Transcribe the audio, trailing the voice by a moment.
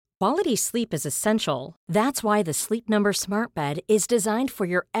Quality sleep is essential. That's why the Sleep Number Smart Bed is designed for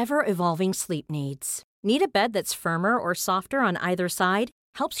your ever-evolving sleep needs. Need a bed that's firmer or softer on either side?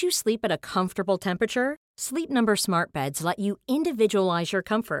 Helps you sleep at a comfortable temperature? Sleep Number Smart Beds let you individualize your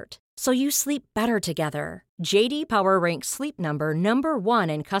comfort, so you sleep better together. J.D. Power ranks Sleep Number number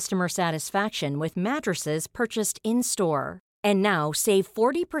 1 in customer satisfaction with mattresses purchased in-store. And now, save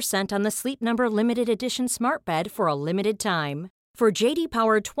 40% on the Sleep Number Limited Edition Smart Bed for a limited time. For J.D.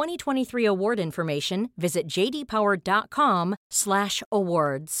 Power 2023 award information, visit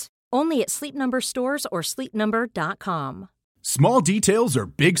jdpower.com/awards. Only at Sleep Number stores or sleepnumber.com. Small details are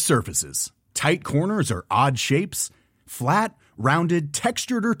big surfaces. Tight corners are odd shapes. Flat, rounded,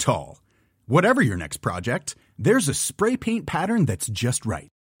 textured, or tall. Whatever your next project, there's a spray paint pattern that's just right.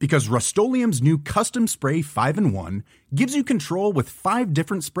 Because Rust-Oleum's new Custom Spray 5-in-1 gives you control with 5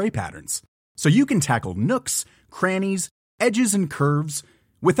 different spray patterns. So you can tackle nooks, crannies, edges, and curves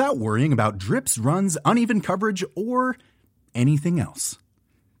without worrying about drips, runs, uneven coverage, or anything else.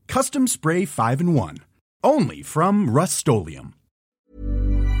 Custom Spray 5-in-1. Only from Rust-Oleum.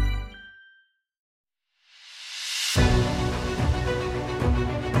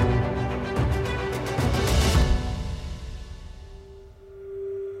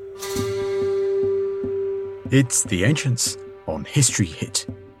 It's The Ancients on History Hit.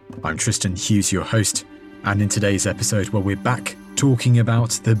 I'm Tristan Hughes, your host, and in today's episode, well, we're back talking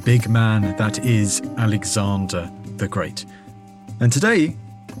about the big man that is Alexander the Great. And today,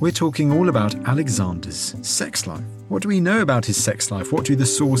 we're talking all about Alexander's sex life. What do we know about his sex life? What do the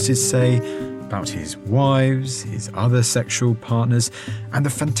sources say about his wives, his other sexual partners, and the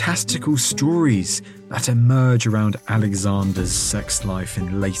fantastical stories that emerge around Alexander's sex life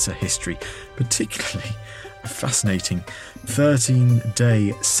in later history, particularly a fascinating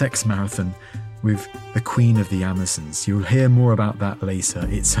 13-day sex marathon with the Queen of the Amazons. You'll hear more about that later.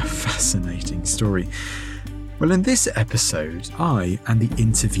 It's a fascinating story. Well, in this episode, I am the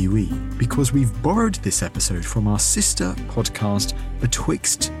interviewee because we've borrowed this episode from our sister podcast,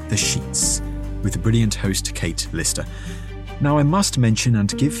 Betwixt the Sheets, with the brilliant host Kate Lister. Now, I must mention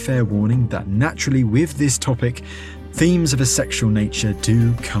and give fair warning that naturally with this topic, themes of a sexual nature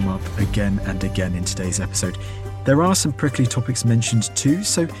do come up again and again in today's episode. There are some prickly topics mentioned too,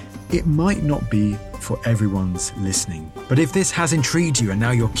 so it might not be for everyone's listening. But if this has intrigued you and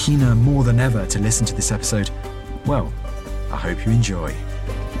now you're keener more than ever to listen to this episode, well, I hope you enjoy.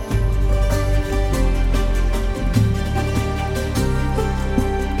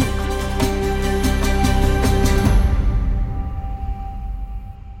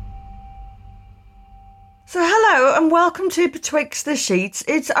 So hello and welcome to Betwixt the Sheets.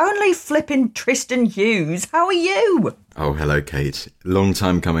 It's only flipping Tristan Hughes. How are you? Oh, hello, Kate. Long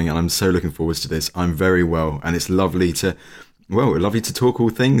time coming, and I'm so looking forward to this. I'm very well, and it's lovely to talk all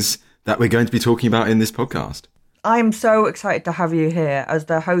things that we're going to be talking about in this podcast. I'm so excited to have you here as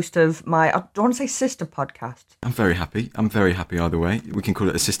the host of my, I don't want to say sister podcast. I'm very happy either way. We can call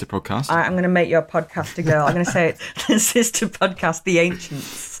it a sister podcast. I'm going to make your podcast a girl. I'm going to say it's the sister podcast, The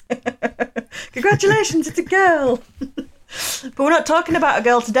Ancients. Congratulations, it's a girl. But we're not talking about a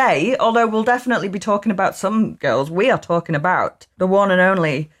girl today, although we'll definitely be talking about some girls. We are talking about the one and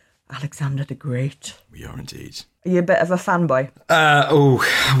only Alexander the Great. We are indeed. Are you a bit of a fanboy?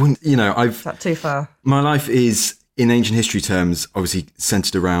 Is that too far? My life is, in ancient history terms, obviously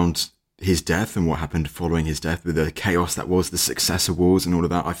centred around his death and what happened following his death, with the chaos that was the Successor Wars and all of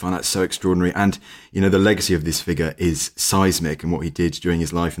that. I find that so extraordinary. And, the legacy of this figure is seismic and what he did during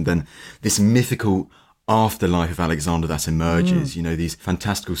his life. And then this mythical afterlife of Alexander that emerges. These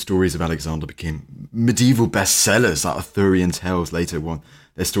fantastical stories of Alexander became medieval bestsellers, like Arthurian tales later on.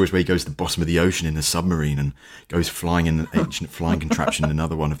 There's stories where he goes to the bottom of the ocean in a submarine and goes flying in an ancient flying contraption in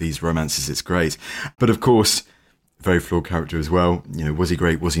another one of these romances. It's great. But of course, very flawed character as well. Was he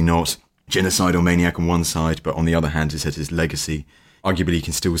great? Was he not? Genocidal maniac on one side, but on the other hand, his legacy, arguably you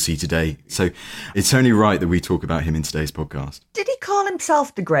can still see today. So it's only right that we talk about him in today's podcast. Did he call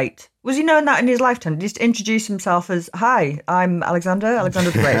himself the Great? Was he known that in his lifetime? Did he just introduce himself as, hi, I'm Alexander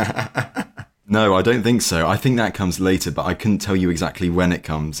the Great? No, I don't think so. I think that comes later, but I couldn't tell you exactly when it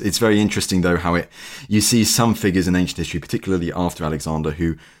comes. It's very interesting, though, how you see some figures in ancient history, particularly after Alexander,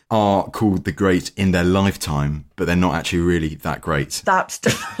 who are called the Great in their lifetime, but they're not actually really that great.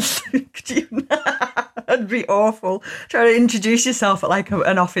 That'd be awful. Trying to introduce yourself at like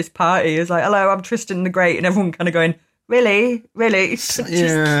an office party. It's like, hello, I'm Tristan the Great, and everyone kind of going, really?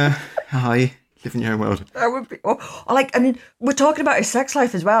 Yeah, hi. Live in your own world. That would be, we're talking about his sex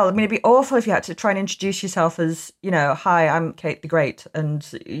life as well. I mean, it'd be awful if you had to try and introduce yourself as, hi, I'm Kate the Great, and,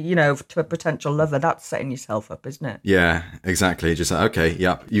 to a potential lover. That's setting yourself up, isn't it? Yeah, exactly. Just like, okay,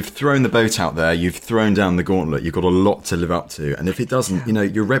 yeah, you've thrown the boat out there, you've thrown down the gauntlet, you've got a lot to live up to. And if it doesn't,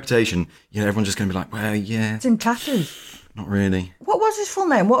 your reputation, everyone's just going to be like, well, yeah. It's in tatters. Not really. What was his full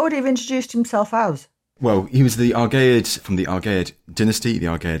name? What would he have introduced himself as? Well, he was the Argead from the Argead dynasty, the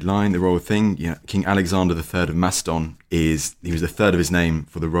Argead line, the royal thing. King Alexander III of Macedon he was the third of his name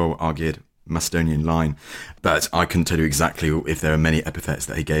for the royal Argead Macedonian line. But I couldn't tell you exactly if there are many epithets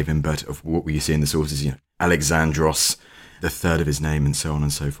that he gave him, but of what we see in the sources, Alexandros, the third of his name, and so on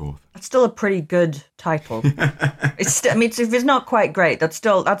and so forth. That's still a pretty good title. If it's not quite great, that's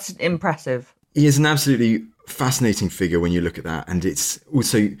impressive. He is an absolutely fascinating figure when you look at that, and it's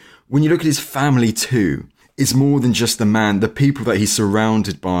also when you look at his family too, it's more than just the man, the people that he's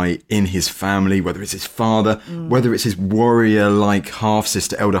surrounded by in his family, whether it's his father, whether it's his warrior-like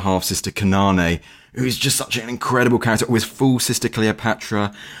half-sister, elder half-sister Kanane, who is just such an incredible character, or his full sister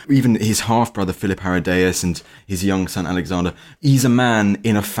Cleopatra, even his half-brother Philip Aridaeus and his young son Alexander. He's a man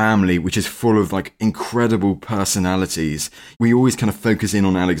in a family which is full of incredible personalities. We always kind of focus in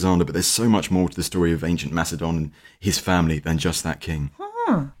on Alexander, but there's so much more to the story of ancient Macedon and his family than just that king.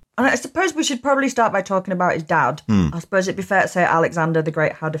 And I suppose we should probably start by talking about his dad. I suppose it'd be fair to say Alexander the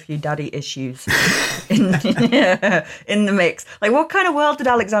Great had a few daddy issues in the mix. What kind of world did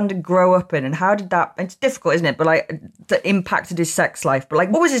Alexander grow up in, and how did that... It's difficult, isn't it? But, that impacted his sex life. But,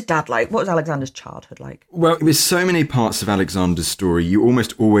 what was his dad like? What was Alexander's childhood like? Well, with so many parts of Alexander's story, you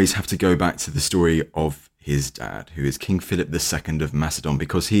almost always have to go back to the story of his dad, who is King Philip II of Macedon,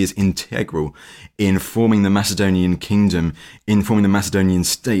 because he is integral in forming the Macedonian kingdom, in forming the Macedonian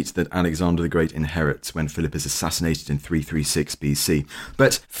state that Alexander the Great inherits when Philip is assassinated in 336 BC.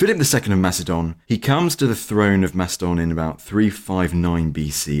 But Philip II of Macedon, he comes to the throne of Macedon in about 359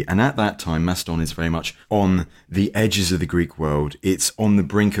 BC, and at that time Macedon is very much on the edges of the Greek world. It's on the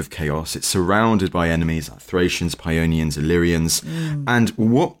brink of chaos. It's surrounded by enemies like Thracians, Paeonians, Illyrians, and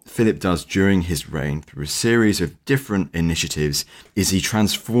what Philip does during his reign, through a series of different initiatives, is he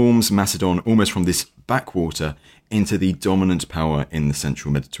transforms Macedon almost from this backwater into the dominant power in the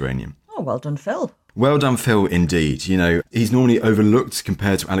central Mediterranean. Oh, well done, Phil. Well done, Phil, indeed. He's normally overlooked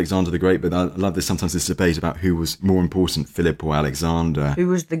compared to Alexander the Great, but I love sometimes this debate about who was more important, Philip or Alexander. Who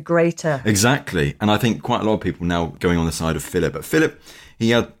was the greater? Exactly. And I think quite a lot of people now going on the side of Philip. But Philip, he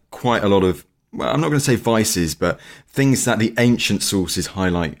had quite a lot of, well, I'm not going to say vices, but things that the ancient sources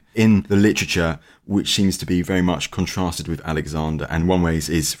highlight in the literature, which seems to be very much contrasted with Alexander. And one way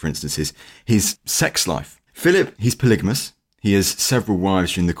is, for instance, his sex life. Philip, he's polygamous. He has several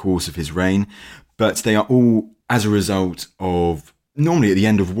wives during the course of his reign, but they are all as a result of, normally at the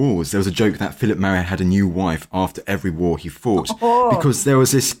end of wars, there was a joke that Philip Maria had a new wife after every war he fought, because there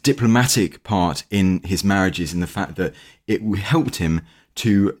was this diplomatic part in his marriages, in the fact that it helped him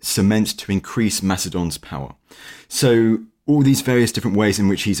to increase Macedon's power. So all these various different ways in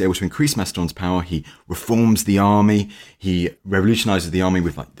which he's able to increase Macedon's power. He reforms the army. He revolutionizes the army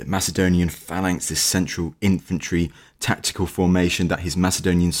with the Macedonian phalanx, this central infantry tactical formation that his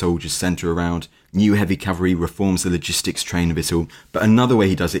Macedonian soldiers center around. New heavy cavalry, reforms the logistics train of it all. But another way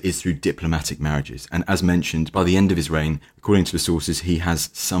he does it is through diplomatic marriages. And as mentioned, by the end of his reign, according to the sources, he has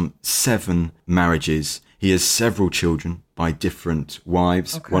some 7 marriages. He has several children by different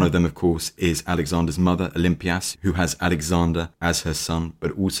wives. Okay. One of them, of course, is Alexander's mother, Olympias, who has Alexander as her son,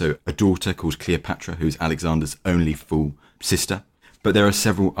 but also a daughter called Cleopatra, who's Alexander's only full sister. But there are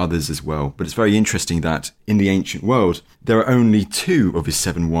several others as well. But it's very interesting that in the ancient world, there are only 2 of his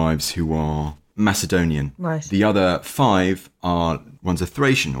 7 wives who are Macedonian. Right. The other 5 are, one's a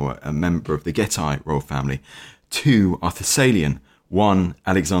Thracian or a member of the Getae royal family. 2 are Thessalian. One,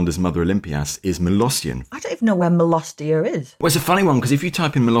 Alexander's mother Olympias, is Molossian. I don't even know where Molossia is. Well, it's a funny one, because if you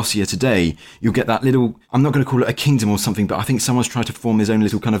type in Molossia today, you'll get that little, I'm not going to call it a kingdom or something, but I think someone's tried to form his own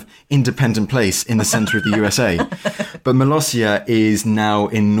little kind of independent place in the centre of the USA. But Molossia is now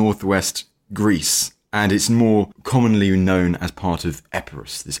in northwest Greece, and it's more commonly known as part of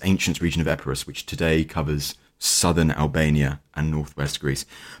Epirus, this ancient region of Epirus, which today covers southern Albania and northwest Greece.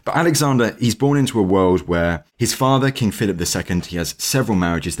 But Alexander, he's born into a world where his father, King Philip II, he has several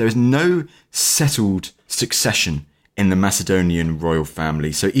marriages. There is no settled succession in the Macedonian royal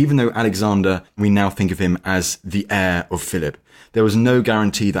family. So even though Alexander, we now think of him as the heir of Philip, there was no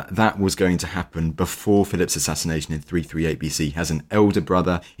guarantee that that was going to happen before Philip's assassination in 338 BC. He has an elder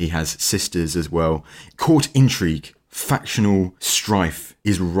brother. He has sisters as well. Court intrigue, factional strife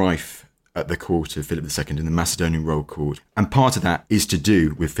is rife at the court of Philip II in the Macedonian royal court. And part of that is to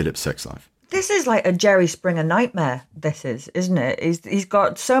do with Philip's sex life. This is like a Jerry Springer nightmare, this is, isn't it? He's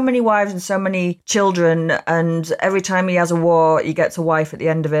got so many wives and so many children, and every time he has a war, he gets a wife at the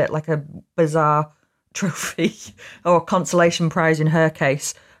end of it, like a bizarre trophy or a consolation prize in her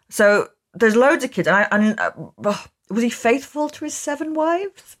case. So there's loads of kids. Was he faithful to his 7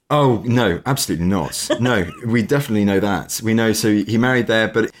 wives? Oh, no, absolutely not. No, we definitely know that. We know, so he married there,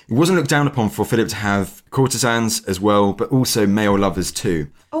 but it wasn't looked down upon for Philip to have courtesans as well, but also male lovers too.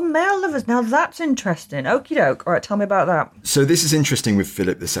 Oh, male lovers. Now that's interesting. Okie doke. All right, tell me about that. So this is interesting with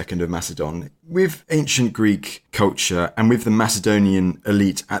Philip II of Macedon. With ancient Greek culture and with the Macedonian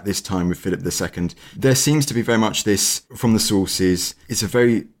elite at this time with Philip II, there seems to be very much this from the sources. It's a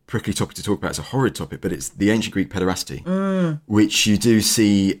very prickly topic to talk about. It's a horrid topic, but it's the ancient Greek pederasty, which you do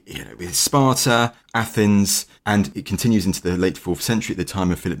see with Sparta, Athens, and it continues into the late 4th century at the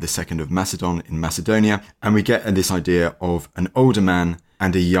time of Philip II of Macedon in Macedonia. And we get this idea of an older man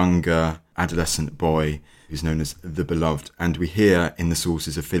and a younger adolescent boy who's known as the beloved. And we hear in the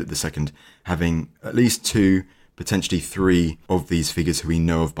sources of Philip II having at least 2, potentially 3 of these figures who we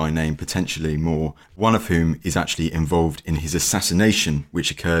know of by name, potentially more, one of whom is actually involved in his assassination,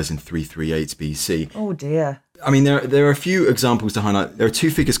 which occurs in 338 BC. Oh dear. I mean, there are a few examples to highlight. There are 2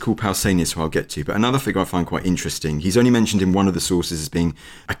 figures called Pausanias, who I'll get to, but another figure I find quite interesting. He's only mentioned in one of the sources as being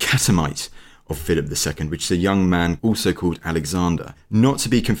a catamite of Philip II, which is a young man also called Alexander. Not to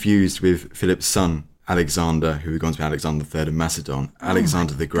be confused with Philip's son, Alexander, who would go on to be Alexander III of Macedon,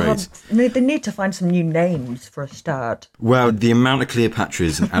 Alexander the Great. God. They need to find some new names for a start. Well, the amount of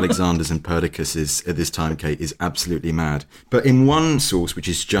Cleopatras and Alexanders and Perdiccas at this time, Kate, is absolutely mad. But in one source, which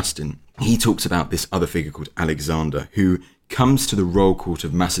is Justin, he talks about this other figure called Alexander, who comes to the royal court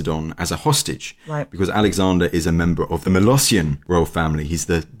of Macedon as a hostage. Right. Because Alexander is a member of the Molossian royal family. He's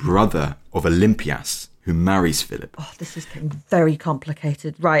the brother of Olympias, who marries Philip. Oh, this is getting very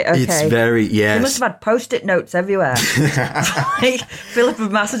complicated. Right, okay. It's very, yes. They must have had post-it notes everywhere. Like Philip of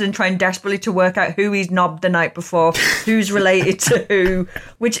Macedon trying desperately to work out who he's knobbed the night before, who's related to who,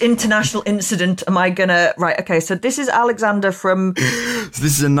 which international incident am I gonna... Right, okay, so this is Alexander from... So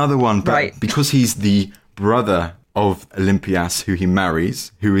this is another one, but right. Because he's the brother of Olympias, who he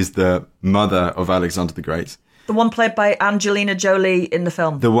marries, who is the mother of Alexander the Great. The one played by Angelina Jolie in the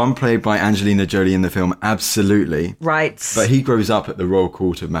film. The one played by Angelina Jolie in the film, absolutely. Right. But he grows up at the royal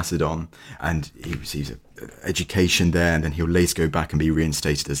court of Macedon and he receives an education there, and then he'll later go back and be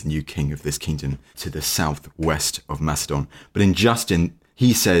reinstated as the new king of this kingdom to the southwest of Macedon. But in Justin,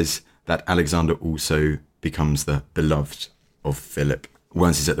 he says that Alexander also becomes the beloved of Philip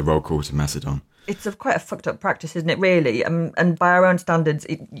once he's at the royal court of Macedon. It's quite a fucked up practice, isn't it, really? And by our own standards,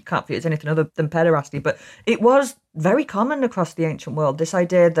 you can't feel it's anything other than pederasty. But it was very common across the ancient world, this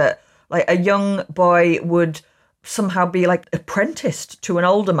idea that like a young boy would somehow be like apprenticed to an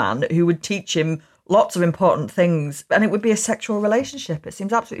older man who would teach him lots of important things, and it would be a sexual relationship. It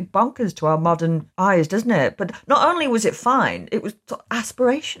seems absolutely bonkers to our modern eyes, doesn't it? But not only was it fine, it was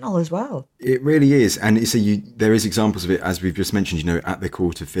aspirational as well. It really is, and there is examples of it, as we've just mentioned, at the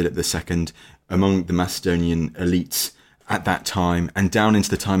court of Philip II, among the Macedonian elites at that time, and down into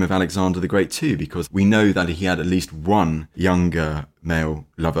the time of Alexander the Great too, because we know that he had at least one younger male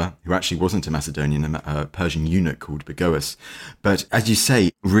lover who actually wasn't a Macedonian, a Persian eunuch called Bagoas. But as you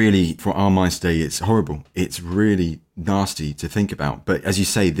say, really, for our minds today, it's horrible. It's really nasty to think about. But as you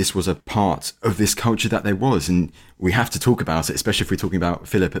say, this was a part of this culture that there was, and we have to talk about it, especially if we're talking about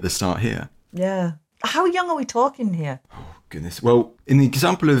Philip at the start here. Yeah. How young are we talking here? Oh, goodness. Well, in the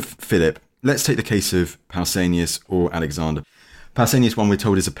example of Philip, let's take the case of Pausanias or Alexander. Pausanias, one we're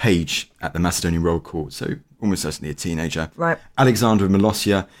told, is a page at the Macedonian royal court, so almost certainly a teenager. Right. Alexander of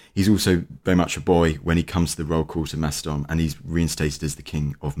Molossia, he's also very much a boy when he comes to the royal court of Macedon, and he's reinstated as the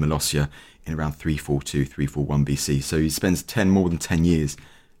king of Molossia in around 342, 341 BC. So he spends more than 10 years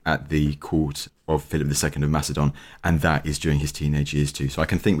at the court of Philip II of Macedon, and that is during his teenage years too. So I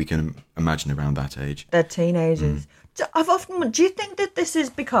can think we can imagine around that age. They're teenagers. Do you think that this is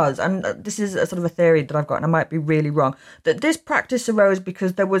because, and this is a sort of a theory that I've got, and I might be really wrong, that this practice arose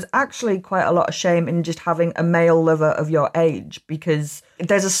because there was actually quite a lot of shame in just having a male lover of your age, because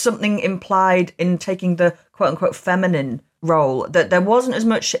there's something implied in taking the quote-unquote feminine role, that there wasn't as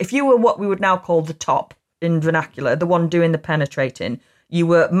much... If you were what we would now call the top in vernacular, the one doing the penetrating, you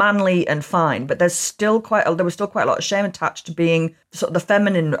were manly and fine, but there was still quite a lot of shame attached to being sort of the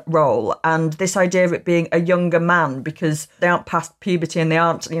feminine role, and this idea of it being a younger man because they aren't past puberty and they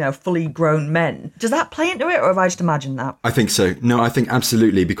aren't, fully grown men. Does that play into it, or have I just imagined that? I think so. No, I think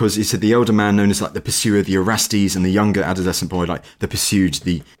absolutely, because he said the elder man known as like the pursuer, the Orestes, and the younger adolescent boy, like the pursued,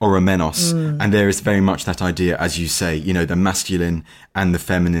 the Oramenos. And there is very much that idea, as you say, the masculine and the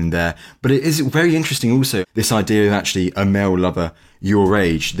feminine there. But it is very interesting also, this idea of actually a male lover your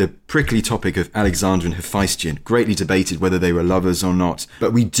age, the prickly topic of Alexander and Hephaestion, greatly debated whether they were lovers or not.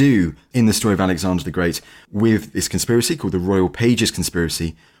 But we do, in the story of Alexander the Great, with this conspiracy called the Royal Pages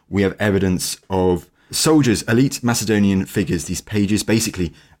Conspiracy, we have evidence of soldiers, elite Macedonian figures, these pages,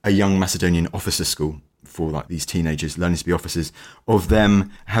 basically a young Macedonian officer school for like these teenagers learning to be officers, of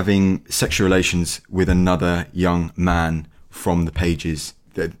them having sexual relations with another young man from the pages.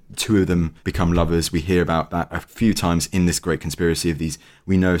 The two of them become lovers. We hear about that a few times in this great conspiracy of these.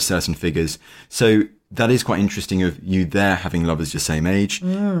 We know of certain figures. So that is quite interesting of you there having lovers your same age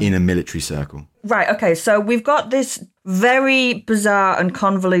in a military circle. Right, okay, so we've got this very bizarre and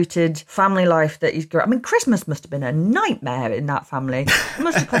convoluted family life that he's got. I mean, Christmas must have been a nightmare in that family. It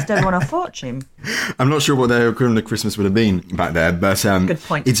must have cost everyone a fortune. I'm not sure what their equivalent of Christmas would have been back there, but good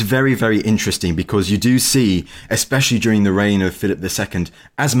point. It's very, very interesting because you do see, especially during the reign of Philip II,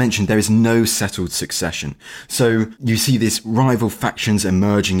 as mentioned, there is no settled succession. So you see these rival factions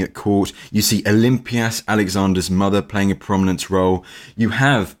emerging at court. You see Olympias, Alexander's mother, playing a prominent role. You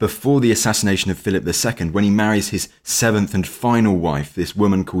have, before the assassination of Philip II, when he marries his seventh and final wife, this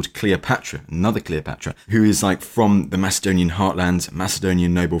woman called Cleopatra, another Cleopatra, who is like from the Macedonian heartland,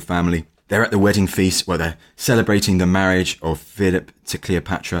 Macedonian noble family. They're at the wedding feast where they're celebrating the marriage of Philip to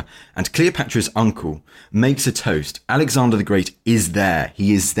Cleopatra, and Cleopatra's uncle makes a toast. Alexander the Great is there.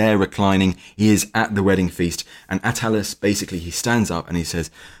 He is there reclining. He is at the wedding feast, and Attalus, basically, he stands up and he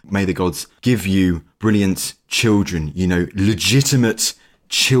says, "May the gods give you brilliant children, legitimate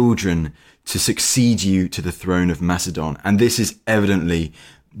children to succeed you to the throne of Macedon." And this is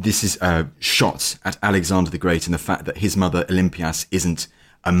shots at Alexander the Great and the fact that his mother Olympias isn't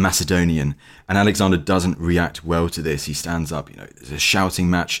a Macedonian, and Alexander doesn't react well to this. He stands up, there's a shouting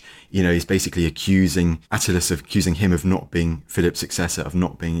match, he's basically accusing him of not being Philip's successor, of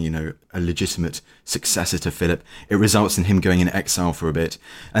not being, a legitimate successor to Philip. It results in him going in exile for a bit.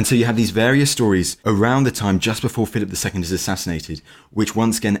 And so you have these various stories around the time just before Philip II is assassinated, which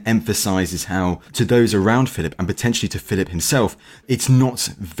once again emphasizes how to those around Philip and potentially to Philip himself, it's not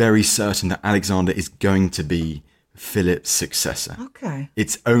very certain that Alexander is going to be Philip's successor. Okay.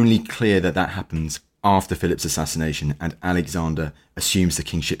 It's only clear that happens after Philip's assassination, and Alexander assumes the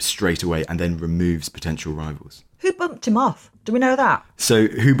kingship straight away and then removes potential rivals. Who bumped him off? Do we know that? So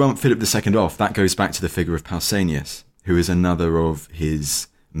who bumped Philip II off? That goes back to the figure of Pausanias, who is another of his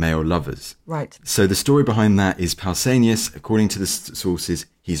male lovers. Right. So the story behind that is Pausanias, according to the sources,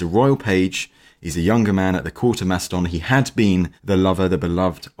 he's a royal page. He's a younger man at the court of Macedon. He had been the lover, the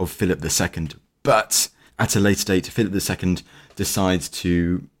beloved of Philip II, but at a later date, Philip II decides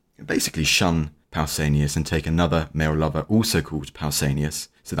to basically shun Pausanias and take another male lover, also called Pausanias.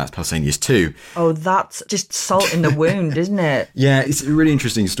 So that's Pausanias II. Oh, that's just salt in the wound, isn't it? Yeah, it's a really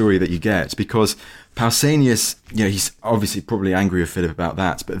interesting story that you get because Pausanias, he's obviously probably angry with Philip about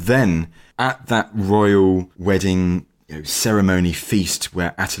that. But then at that royal wedding ceremony feast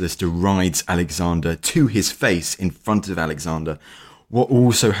where Attalus derides Alexander to his face in front of Alexander, what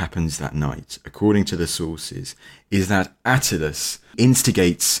also happens that night, according to the sources, is that Attalus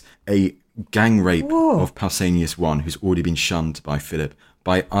instigates a gang rape of Pausanias I, who's already been shunned by Philip,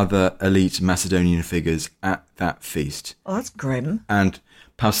 by other elite Macedonian figures at that feast. Oh, that's grim. And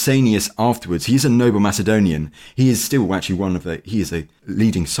Pausanias afterwards, he's a noble Macedonian. He is still actually he is a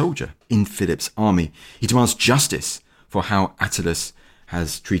leading soldier in Philip's army. He demands justice for how Attalus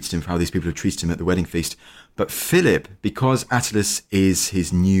has treated him, for how these people have treated him at the wedding feast. But Philip, because Attalus is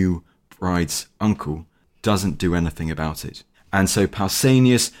his new bride's uncle, doesn't do anything about it. And so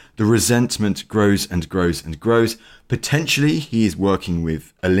Pausanias, the resentment grows and grows and grows. Potentially, he is working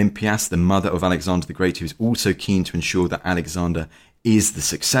with Olympias, the mother of Alexander the Great, who's also keen to ensure that Alexander is the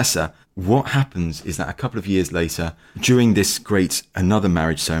successor. What happens is that a couple of years later, during this another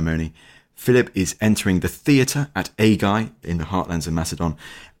marriage ceremony, Philip is entering the theatre at Aigai in the heartlands of Macedon,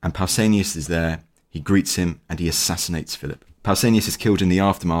 and Pausanias is there. He greets him and he assassinates Philip. Pausanias is killed in the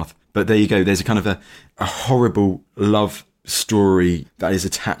aftermath, but there you go. There's a kind of a horrible love story that is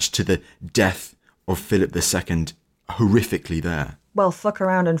attached to the death of Philip II, horrifically there. Well, fuck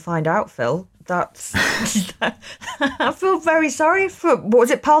around and find out, Phil. That's... I feel very sorry for... What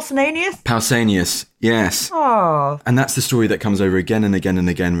was it, Pausanias? Pausanias, yes. Oh. And that's the story that comes over again and again and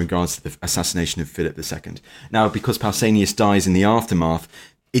again in regards to the assassination of Philip II. Now, because Pausanias dies in the aftermath,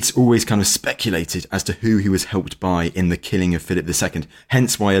 it's always kind of speculated as to who he was helped by in the killing of Philip II.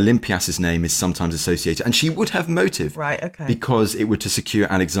 Hence why Olympias' name is sometimes associated. And she would have motive. Right, okay. Because it would to secure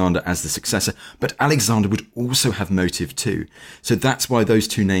Alexander as the successor. But Alexander would also have motive too. So that's why those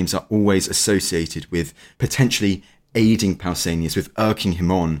two names are always associated with potentially aiding Pausanias, with irking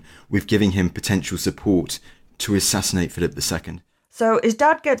him on, with giving him potential support to assassinate Philip II. So his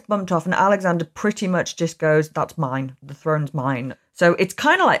dad gets bumped off and Alexander pretty much just goes, that's mine. The throne's mine. So it's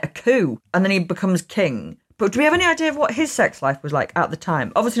kind of like a coup. And then he becomes king. But do we have any idea of what his sex life was like at the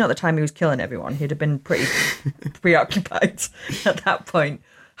time? Obviously not the time he was killing everyone. He'd have been pretty preoccupied at that point.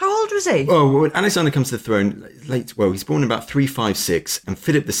 How old was he? Oh, when Alexander comes to the throne, he's born in about 356, and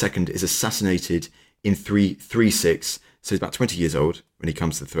Philip II is assassinated in 336. So he's about 20 years old when he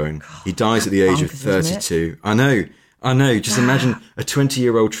comes to the throne. God, he dies at the age of 32. I know. Just imagine a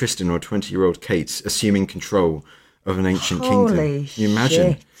 20-year-old Tristan or a 20-year-old Kate assuming control of an ancient kingdom. Can you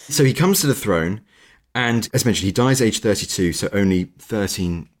imagine? Shit. So he comes to the throne, and as mentioned, he dies age 32, so only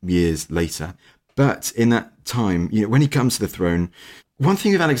 13 years later. But in that time, when he comes to the throne, one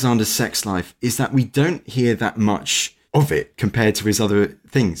thing with Alexander's sex life is that we don't hear that much of it compared to his other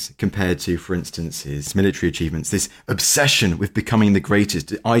things, compared to, for instance, his military achievements, this obsession with becoming the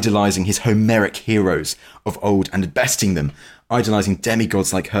greatest, idolizing his Homeric heroes of old and besting them, idolizing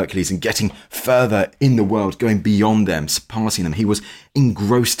demigods like Hercules and getting further in the world, going beyond them, surpassing them. He was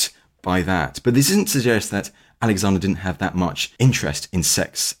engrossed by that. But this doesn't suggest that Alexander didn't have that much interest in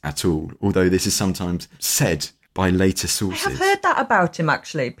sex at all, although this is sometimes said by later sources. I have heard that about him,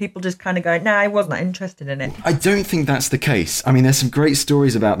 actually. People just kind of go, I wasn't interested in it. I don't think that's the case. I mean, there's some great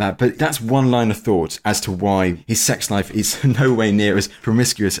stories about that, but that's one line of thought as to why his sex life is no way near as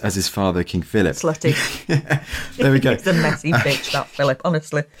promiscuous as his father, King Philip. Slutty. There we go. He's a messy bitch, that Philip,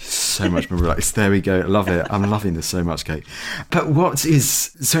 honestly. So much more relaxed. There we go. I love it. I'm loving this so much, Kate. But what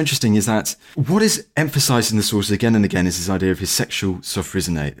is so interesting is that what is emphasised in the sources again and again is this idea of his sexual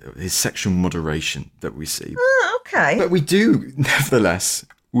sophrosyne, his sexual moderation that we see. Okay. But we do, nevertheless,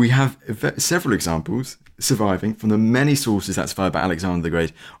 we have several examples surviving from the many sources that survive about Alexander the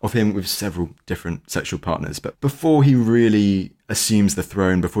Great of him with several different sexual partners. But before he really assumes the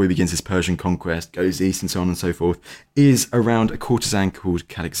throne, before he begins his Persian conquest, goes east and so on and so forth, is around a courtesan called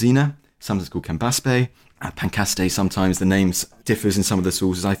Calixena, sometimes called Cambaspe, Pancaste. Sometimes the names differs in some of the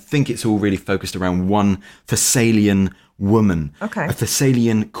sources. I think it's all really focused around one Thessalian woman, okay. A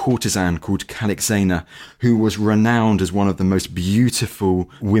Thessalian courtesan called Calixena, who was renowned as one of the most beautiful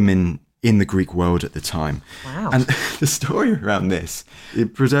women in the Greek world at the time. Wow. And the story around this,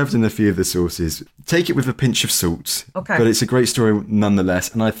 it preserved in a few of the sources. Take it with a pinch of salt. Okay. But it's a great story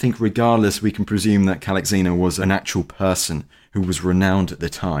nonetheless. And I think regardless, we can presume that Calixena was an actual person who was renowned at the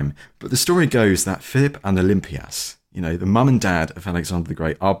time. But the story goes that Philip and Olympias, the mum and dad of Alexander the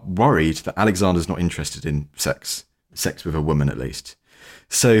Great, are worried that Alexander's not interested in sex with a woman at least.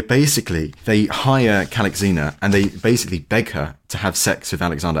 So basically, they hire Calixena and they basically beg her to have sex with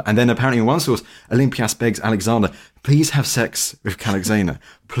Alexander. And then apparently in one source, Olympias begs Alexander, please have sex with Calixena.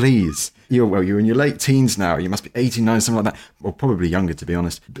 Please. You're in your late teens now. You must be 18, 19, something like that. Or probably younger, to be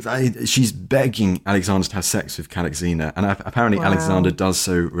honest. But she's begging Alexander to have sex with Calixena. And apparently Wow. Alexander does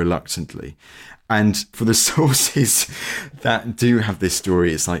so reluctantly. And for the sources that do have this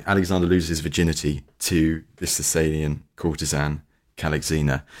story, it's like Alexander loses his virginity to this Thessalian courtesan,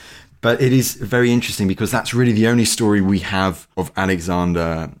 Calixena. But it is very interesting because that's really the only story we have of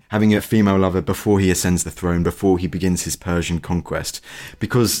Alexander having a female lover before he ascends the throne, before he begins his Persian conquest.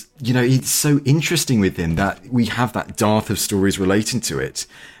 Because, it's so interesting with him that we have that dearth of stories relating to it.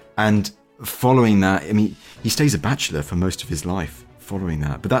 And following that, he stays a bachelor for most of his life following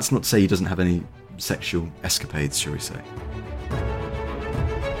that. But that's not to say he doesn't have any sexual escapades, shall we say.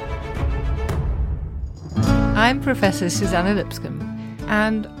 I'm Professor Susanna Lipscomb,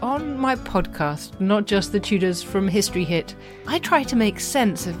 and on my podcast, Not Just the Tudors from History Hit, I try to make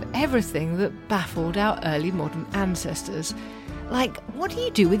sense of everything that baffled our early modern ancestors. Like, what do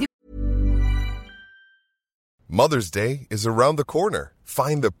you do with your... Mother's Day is around the corner.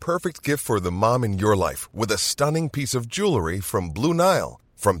 Find the perfect gift for the mom in your life with a stunning piece of jewelry from Blue Nile.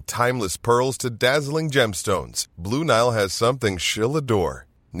 From timeless pearls to dazzling gemstones, Blue Nile has something she'll adore.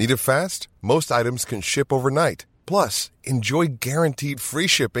 Need it fast? Most items can ship overnight. Plus, enjoy guaranteed free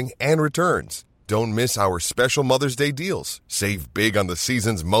shipping and returns. Don't miss our special Mother's Day deals. Save big on the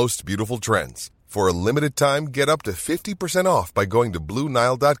season's most beautiful trends. For a limited time, get up to 50% off by going to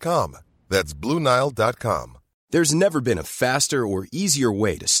BlueNile.com. That's BlueNile.com. There's never been a faster or easier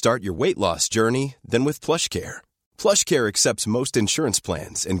way to start your weight loss journey than with PlushCare. PlushCare accepts most insurance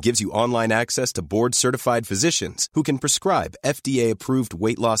plans and gives you online access to board-certified physicians who can prescribe FDA-approved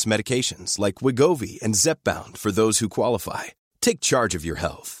weight loss medications like Wegovy and Zepbound for those who qualify. Take charge of your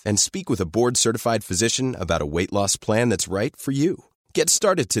health and speak with a board-certified physician about a weight loss plan that's right for you. Get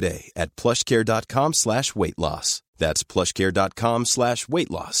started today at plushcare.com/weight loss. That's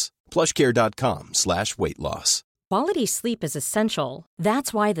plushcare.com/weight loss. plushcare.com/weight loss. Quality sleep is essential.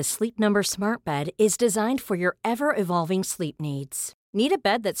 That's why the Sleep Number Smart Bed is designed for your ever-evolving sleep needs. Need a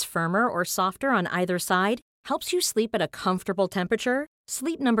bed that's firmer or softer on either side? Helps you sleep at a comfortable temperature?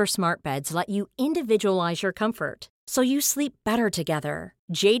 Sleep Number Smart Beds let you individualize your comfort, so you sleep better together.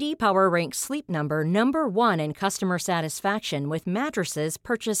 J.D. Power ranks Sleep Number number 1 in customer satisfaction with mattresses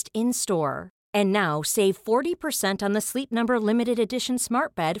purchased in-store. And now, save 40% on the Sleep Number Limited Edition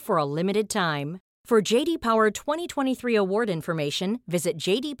Smart Bed for a limited time. For J.D. Power 2023 award information, visit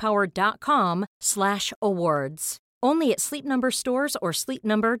jdpower.com/awards. Only at Sleep Number stores or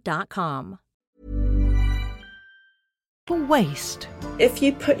sleepnumber.com. Waste. If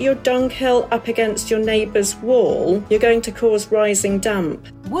you put your dunghill up against your neighbour's wall, you're going to cause rising damp.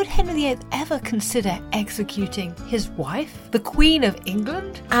 Would Henry VIII ever consider executing his wife, the Queen of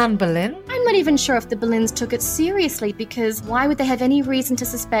England, Anne Boleyn? I'm not even sure if the Boleyns took it seriously, because why would they have any reason to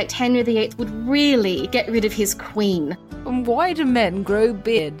suspect Henry VIII would really get rid of his queen? And why do men grow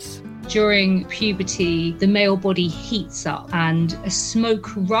beards? During puberty, the male body heats up and a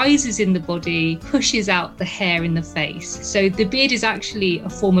smoke rises in the body, pushes out the hair in the face. So the beard is actually a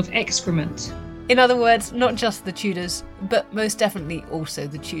form of excrement. In other words, not just the Tudors, but most definitely also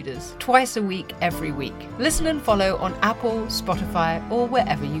the Tudors. Twice a week, every week. Listen and follow on Apple, Spotify, or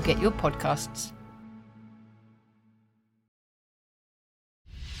wherever you get your podcasts.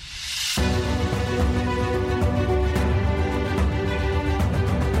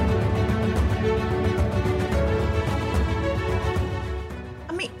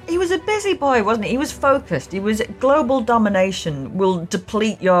 He was a busy boy, wasn't he? He was focused. He was global domination will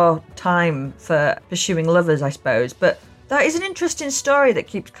deplete your time for pursuing lovers, I suppose. But that is an interesting story that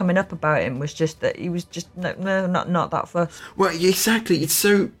keeps coming up about him, was just that he was just not that fussed. Well, exactly. It's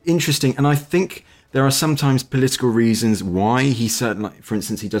so interesting. And I think there are sometimes political reasons why he certainly, for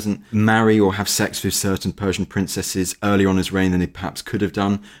instance, he doesn't marry or have sex with certain Persian princesses early on in his reign than he perhaps could have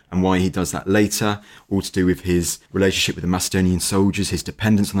done, and why he does that later, all to do with his relationship with the Macedonian soldiers, his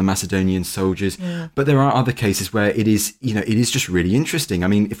dependence on the Macedonian soldiers. Yeah. But there are other cases where it is just really interesting. I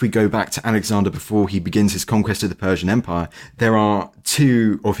mean, if we go back to Alexander before he begins his conquest of the Persian Empire, there are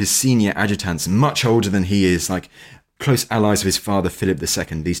two of his senior adjutants, much older than he is, like close allies of his father, Philip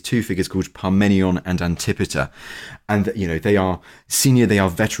II, these two figures called Parmenion and Antipater. And, they are senior, they are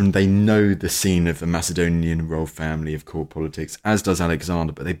veteran, they know the scene of the Macedonian royal family of court politics, as does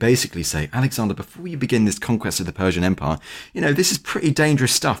Alexander. But they basically say, Alexander, before you begin this conquest of the Persian Empire, this is pretty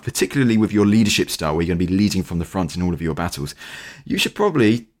dangerous stuff, particularly with your leadership style, where you're going to be leading from the front in all of your battles. You should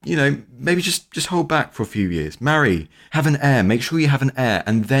probably, maybe just hold back for a few years. Marry, have an heir, make sure you have an heir,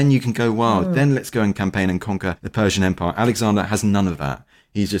 and then you can go wild. Then let's go and campaign and conquer the Persian Empire. Alexander has none of that.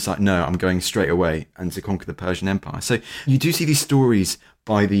 He's just like, no, I'm going straight away and to conquer the Persian Empire. So you do see these stories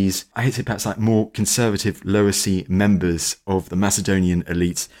by these, I hate to say perhaps like more conservative lower C members of the Macedonian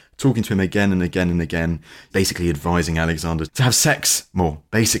elites talking to him again and again and again, basically advising Alexander to have sex more,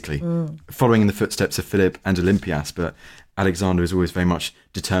 basically, following in the footsteps of Philip and Olympias. But Alexander is always very much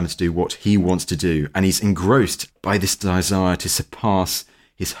determined to do what he wants to do. And he's engrossed by this desire to surpass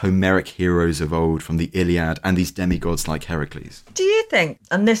his Homeric heroes of old from the Iliad and these demigods like Heracles. Do you think,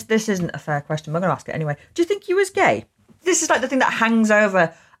 and this isn't a fair question, but I'm going to ask it anyway, do you think he was gay? This is like the thing that hangs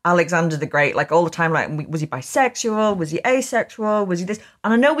over Alexander the Great, like all the time, like was he bisexual, was he asexual, was he this?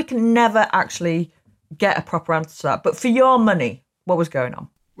 And I know we can never actually get a proper answer to that, but for your money, what was going on?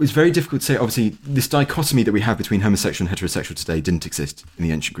 It's very difficult to say. Obviously, this dichotomy that we have between homosexual and heterosexual today didn't exist in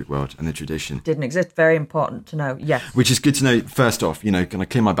the ancient Greek world and the tradition. Didn't exist. Very important to know, yes. Which is good to know, first off, can I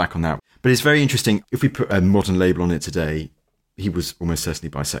clear my back on that? But it's very interesting. If we put a modern label on it today, he was almost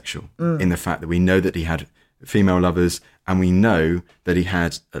certainly bisexual in the fact that we know that he had female lovers and we know that he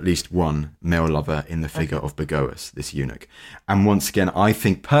had at least one male lover in the figure of Bagoas, this eunuch. And once again, I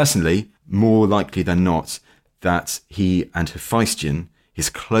think personally, more likely than not, that he and Hephaestion, his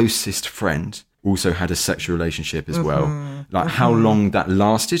closest friend, also had a sexual relationship as well. How long that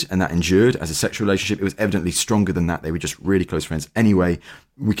lasted and that endured as a sexual relationship, it was evidently stronger than that. They were just really close friends. Anyway,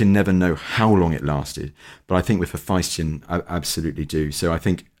 we can never know how long it lasted. But I think with Hephaestion, I absolutely do. So I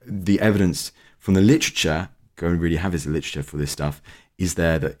think the evidence from the literature, go and really have his literature for this stuff, is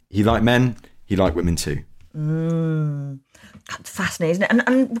there that he liked men, he liked women too. That's fascinating, isn't it?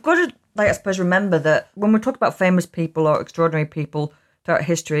 And we've got to, I suppose, remember that when we talk about famous people or extraordinary people throughout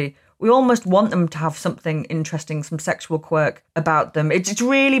history, we almost want them to have something interesting, some sexual quirk about them. It's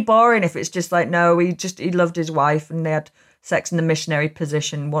really boring if it's just like, no, he loved his wife and they had sex in the missionary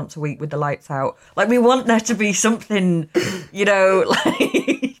position once a week with the lights out. Like, we want there to be something,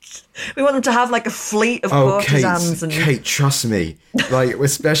 like... We want them to have like a fleet of courtesans. Kate, trust me. Like,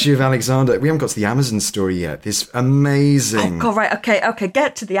 especially with Alexander, we haven't got to the Amazon story yet. This amazing... Oh, God, right. Okay.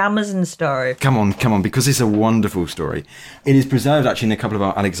 Get to the Amazon story. Come on, because it's a wonderful story. It is preserved actually in a couple of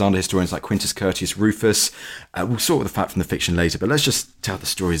our Alexander historians like Quintus Curtius Rufus. We'll sort the fact from the fiction later, but let's just tell the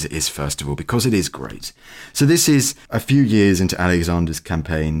story as it is first of all, because it is great. So this is a few years into Alexander's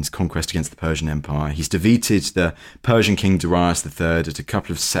campaigns, conquest against the Persian Empire. He's defeated the Persian king Darius III at a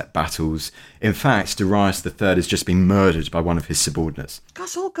couple of set battles. In fact, Darius III has just been murdered by one of his subordinates.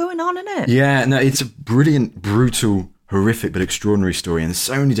 That's all going on, isn't it? Yeah, no, it's a brilliant, brutal, horrific but extraordinary story, and there's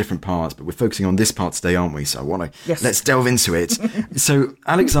so many different parts, but we're focusing on this part today, aren't we? So I want to let's delve into it. So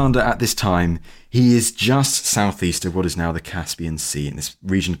Alexander at this time, he is just southeast of what is now the Caspian Sea in this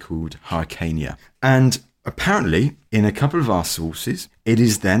region called Hyrcania. And apparently, in a couple of our sources, it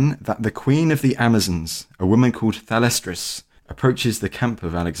is then that the queen of the Amazons, a woman called Thalestris, approaches the camp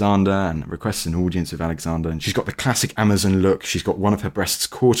of Alexander and requests an audience of Alexander. And she's got the classic Amazon look. She's got one of her breasts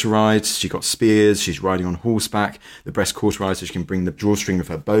cauterized. She's got spears. She's riding on horseback. The breast cauterized so she can bring the drawstring of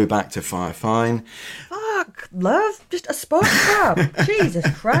her bow back to fire fine. Fuck, love. Just a sports crab. Jesus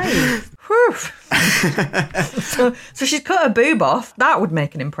Christ. Whew. So she's cut her boob off. That would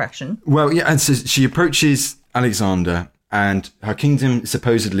make an impression. Well, yeah, and so she approaches Alexander, and her kingdom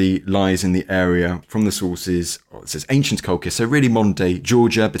supposedly lies in the area from the sources, it says ancient Colchis, so really modern day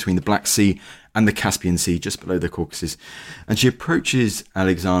Georgia, between the Black Sea and the Caspian Sea, just below the Caucasus. And she approaches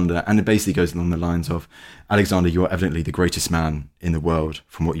Alexander, and it basically goes along the lines of, Alexander, you are evidently the greatest man in the world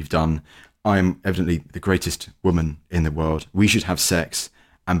from what you've done. I am evidently the greatest woman in the world. We should have sex.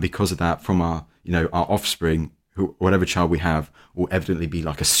 And because of that, from our offspring, whatever child we have will evidently be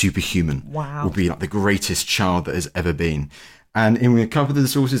like a superhuman. Wow. Will be like the greatest child that has ever been. And in a couple of the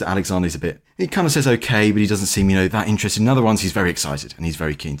sources, Alexander's he kind of says okay, but he doesn't seem, that interested. In other ones, he's very excited and he's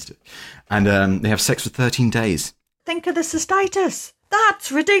very keen to do it. And they have sex for 13 days. Think of the cystitis.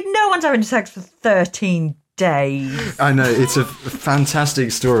 That's ridiculous. No one's having sex for 13 days. I know, it's a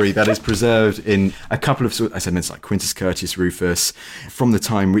fantastic story that is preserved in a couple of, as I mentioned, like Quintus Curtius Rufus from the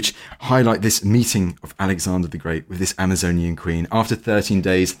time, which highlight this meeting of Alexander the Great with this Amazonian queen. After 13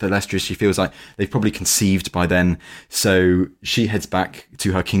 days, Thalestris, she feels like they've probably conceived by then, so she heads back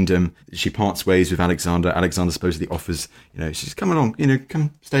to her kingdom. She parts ways with Alexander. Alexander supposedly offers, she says, come along,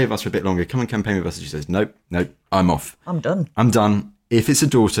 come stay with us for a bit longer, come and campaign with us. And she says, nope, I'm off. I'm done. If it's a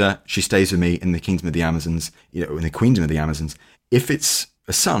daughter, she stays with me in the kingdom of the Amazons, in the queendom of the Amazons. If it's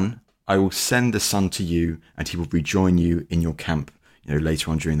a son, I will send the son to you and he will rejoin you in your camp,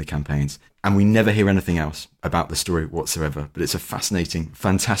 later on during the campaigns. And we never hear anything else about the story whatsoever. But it's a fascinating,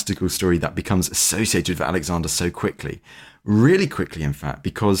 fantastical story that becomes associated with Alexander so quickly. Really quickly, in fact,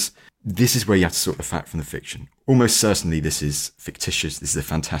 because this is where you have to sort the fact from the fiction. Almost certainly this is fictitious. This is a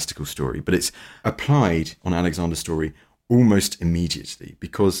fantastical story, but it's applied on Alexander's story almost immediately,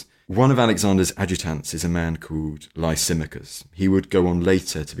 because one of Alexander's adjutants is a man called Lysimachus. He would go on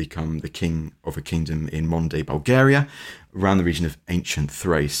later to become the king of a kingdom in modern-day Bulgaria, around the region of ancient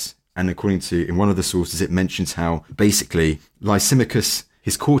Thrace. And according to, in one of the sources, it mentions how basically Lysimachus,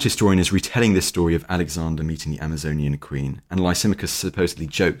 his court historian, is retelling this story of Alexander meeting the Amazonian queen. And Lysimachus supposedly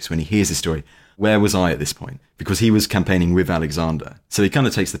jokes when he hears this story, where was I at this point? Because he was campaigning with Alexander. So he kind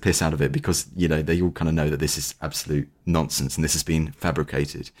of takes the piss out of it because, they all kind of know that this is absolute nonsense and this has been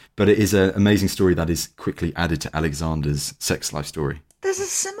fabricated. But it is an amazing story that is quickly added to Alexander's sex life story. There's a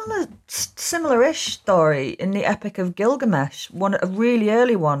similar-ish story in the Epic of Gilgamesh, a really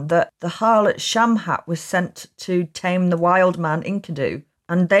early one, that the harlot Shamhat was sent to tame the wild man Enkidu,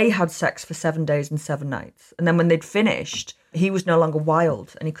 and they had sex for 7 days and 7 nights. And then when they'd finished, he was no longer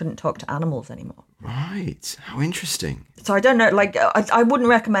wild and he couldn't talk to animals anymore. Right. How interesting. So I don't know, I wouldn't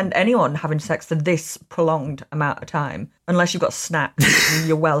recommend anyone having sex for this prolonged amount of time unless you've got snacks and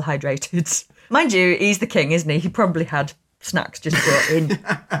you're well hydrated. Mind you, he's the king, isn't he? He probably had snacks just brought in.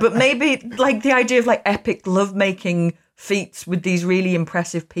 But maybe the idea of epic lovemaking feats with these really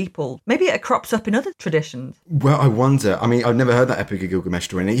impressive people, maybe it crops up in other traditions. Well, I wonder. I mean, I've never heard that Epic of Gilgamesh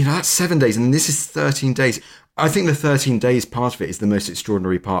story. That's 7 days and this is 13 days. I think the 13 days part of it is the most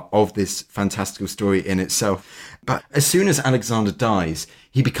extraordinary part of this fantastical story in itself. But as soon as Alexander dies,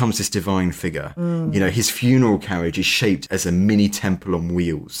 he becomes this divine figure. You know, his funeral carriage is shaped as a mini temple on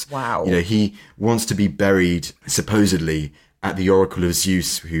wheels. Wow. You know, he wants to be buried, supposedly, at the oracle of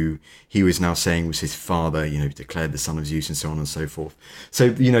Zeus, who he was now saying was his father, you know, declared the son of Zeus and so on and so forth. So,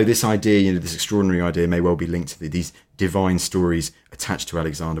 you know, this idea, you know, this extraordinary idea may well be linked to these divine stories attached to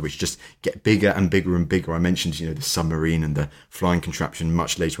Alexander, which just get bigger and bigger and bigger. I mentioned, you know, the submarine and the flying contraption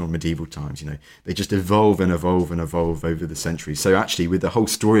much later on medieval times, you know, they just evolve and evolve and evolve over the centuries. So actually, with the whole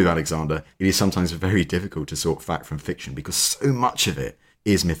story of Alexander, it is sometimes very difficult to sort fact from fiction because so much of it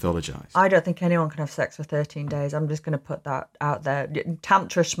is mythologized. I don't think anyone can have sex for 13 days. I'm just going to put that out there.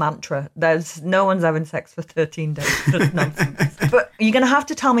 Tantra schmantra. There's no one's having sex for 13 days. That's nonsense. But you're going to have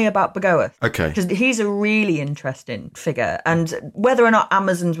to tell me about Bagoas. Okay. Because he's a really interesting figure. And whether or not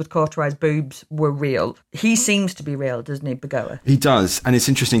Amazons with cauterized boobs were real, he seems to be real, doesn't he, Bagoas? He does. And it's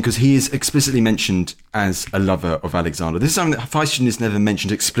interesting because he is explicitly mentioned as a lover of Alexander. This is something that Hephaestion is never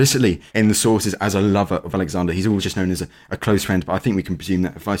mentioned explicitly in the sources as a lover of Alexander. He's always just known as a close friend. But I think we can presume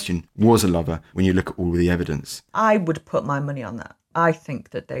that Hephaestion was a lover when you look at all the evidence. I would put my money on that. I think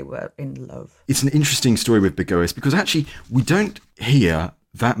that they were in love. It's an interesting story with Bagoas because actually we don't hear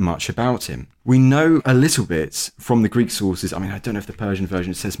that much about him. We know a little bit from the Greek sources. I mean, I don't know if the Persian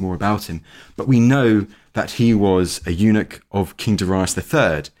version says more about him, but we know that he was a eunuch of King Darius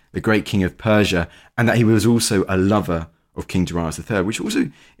III, the great king of Persia, and that he was also a lover of King Darius III, which also,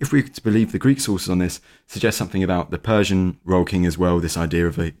 if we believe the Greek sources on this, suggests something about the Persian royal king as well, this idea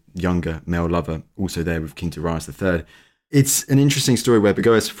of a younger male lover, also there with King Darius III. It's an interesting story where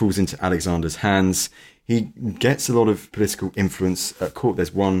Bagoas falls into Alexander's hands. He gets a lot of political influence at court.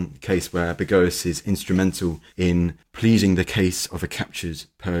 There's one case where Bagoas is instrumental in pleading the case of a captured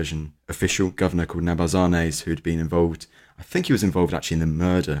Persian official, governor called Nabazanes, who had been involved. I think he was involved actually in the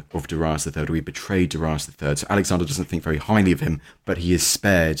murder of Darius III, or he betrayed Darius III. So Alexander doesn't think very highly of him, but he is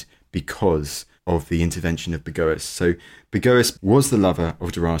spared because of the intervention of Bagoas. So Bagoas was the lover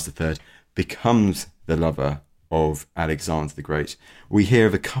of Darius III, becomes the lover of Alexander the Great. We hear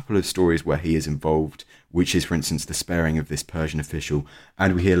of a couple of stories where he is involved, which is, for instance, the sparing of this Persian official.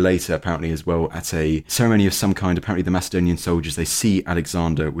 And we hear later, apparently as well, at a ceremony of some kind, apparently the Macedonian soldiers, they see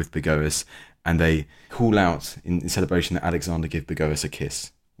Alexander with Bagoas, and they call out in celebration that Alexander give Bagoas a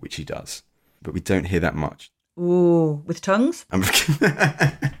kiss, which he does. But we don't hear that much. Ooh, with tongues? I'm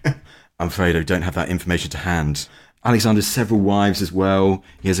afraid I don't have that information to hand. Alexander has several wives as well.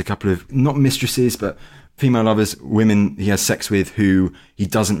 He has a couple of, not mistresses, but female lovers, women he has sex with who he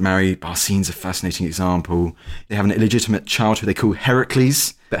doesn't marry. Barcine's a fascinating example. They have an illegitimate child who they call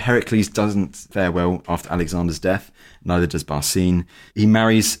Heracles, but Heracles doesn't fare well after Alexander's death. Neither does Barcine. He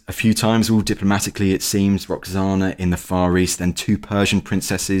marries a few times, all diplomatically it seems, Roxana in the Far East, then 2 Persian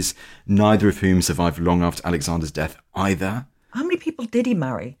princesses, neither of whom survived long after Alexander's death either. How many people did he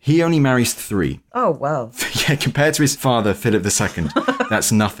marry? He only marries 3. Oh, well. Yeah, compared to his father, Philip II,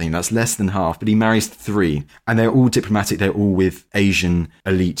 that's nothing. That's less than half. But he marries 3. And they're all diplomatic. They're all with Asian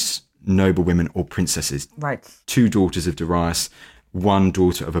elites, noble women or princesses. Right. 2 daughters of Darius, 1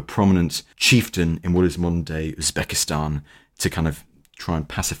 daughter of a prominent chieftain in what is modern-day Uzbekistan, to kind of try and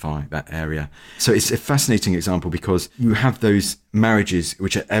pacify that area. So it's a fascinating example because you have those marriages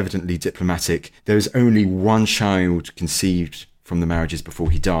which are evidently diplomatic. There's only 1 child conceived from the marriages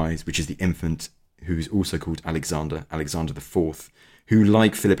before he dies, which is the infant who's also called Alexander, Alexander IV, who,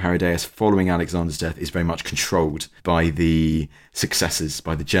 like Philip Herodias, following Alexander's death, is very much controlled by the successors,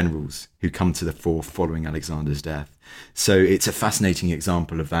 by the generals who come to the fore following Alexander's death. So it's a fascinating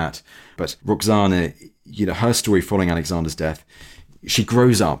example of that. But Roxana, you know, her story following Alexander's death, she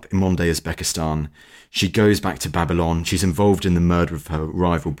grows up in modern-day Uzbekistan. She goes back to Babylon. She's involved in the murder of her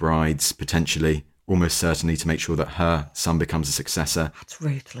rival brides, potentially, almost certainly, to make sure that her son becomes a successor. That's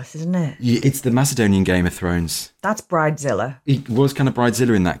ruthless, isn't it? It's the Macedonian Game of Thrones. That's Bridezilla. It was kind of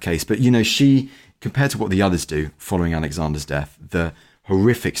Bridezilla in that case. But, you know, she, compared to what the others do following Alexander's death, the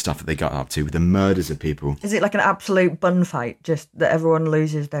horrific stuff that they got up to with the murders of people. Is it like an absolute bun fight, just that everyone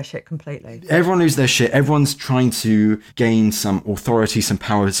loses their shit completely? Everyone loses their shit. Everyone's trying to gain some authority, some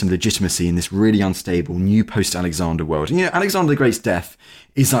power, some legitimacy in this really unstable new post-Alexander world. And, you know, Alexander the Great's death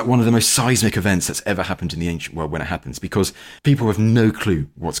is like one of the most seismic events that's ever happened in the ancient world when it happens, because people have no clue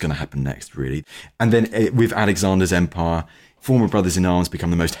what's going to happen next, really. And then with Alexander's empire, former brothers in arms become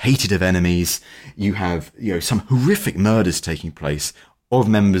the most hated of enemies. You have, you know, some horrific murders taking place of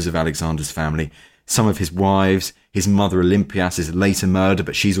members of Alexander's family, some of his wives, His mother Olympias is later murdered,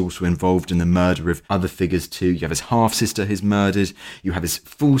 but she's also involved in the murder of other figures too. You have his half-sister who's murdered. You have his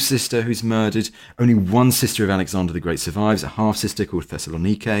full sister who's murdered. Only one sister of Alexander the Great survives, a half-sister called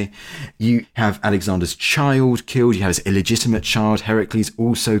Thessalonike. You have Alexander's child killed. You have his illegitimate child, Heracles,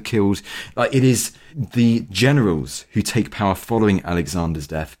 also killed. Like, it is the generals who take power following Alexander's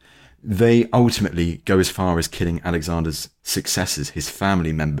death. They ultimately go as far as killing Alexander's successors, his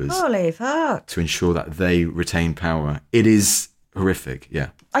family members. Holy fuck. To ensure that they retain power. It is horrific, yeah.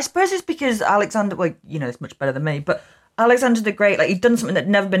 I suppose it's because Alexander, well, you know, it's much better than me, but Alexander the Great, like, he'd done something that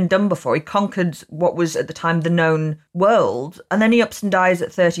had never been done before. He conquered what was at the time the known world, and then he ups and dies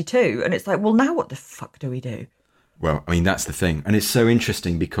at 32, and it's like, well, now what the fuck do we do? Well, I mean, that's the thing. And it's so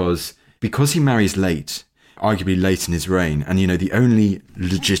interesting because he marries late, arguably late in his reign, and, you know, the only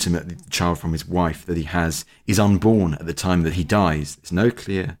legitimate child from his wife that he has is unborn at the time that he dies. There's no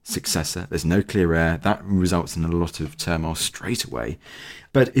clear successor. There's no clear heir. That results in a lot of turmoil straight away.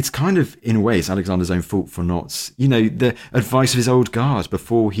 But it's kind of, in a way, it's Alexander's own fault for not, you know, the advice of his old guard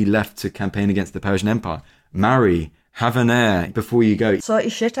before he left to campaign against the Persian Empire. Marry, have an heir before you go. Sort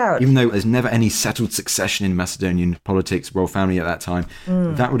your shit out. Even though there's never any settled succession in Macedonian politics, royal family at that time,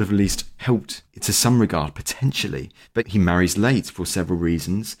 that would have at least helped to some regard, potentially. But he marries late for several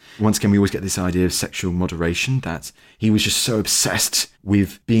reasons. Once again, we always get this idea of sexual moderation, that he was just so obsessed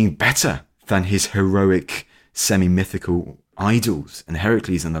with being better than his heroic, semi-mythical idols and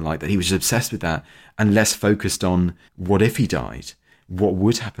Heracles and the like, that he was just obsessed with that and less focused on what if he died, what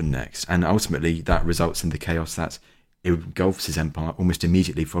would happen next. And ultimately, that results in the chaos that engulfs his empire almost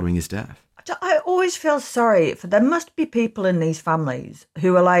immediately following his death. I always feel sorry for, there must be people in these families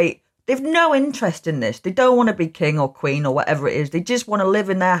who are like, they've no interest in this. They don't want to be king or queen or whatever it is. They just want to live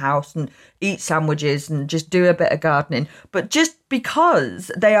in their house and eat sandwiches and just do a bit of gardening. But just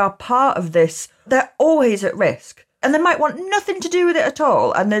because they are part of this, they're always at risk. And they might want nothing to do with it at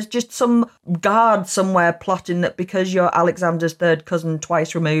all. And there's just some guard somewhere plotting that because you're Alexander's third cousin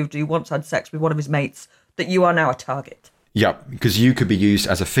twice removed, who once had sex with one of his mates, that you are now a target. Yeah, because you could be used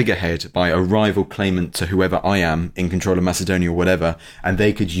as a figurehead by a rival claimant to whoever I am in control of Macedonia or whatever, and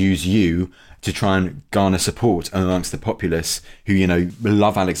they could use you to try and garner support amongst the populace who, you know,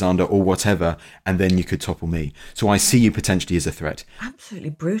 love Alexander or whatever, and then you could topple me. So I see you potentially as a threat.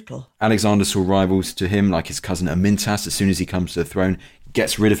 Absolutely brutal. Alexander saw rivals to him, like his cousin Amyntas. As soon as he comes to the throne,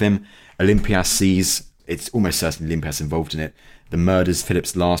 gets rid of him. Olympias sees, it's almost certainly Olympias involved in it, the murders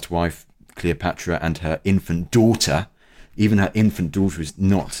Philip's last wife, Cleopatra, and her infant daughter. Even her infant daughter is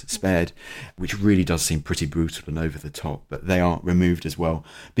not spared, which really does seem pretty brutal and over the top, but they are removed as well.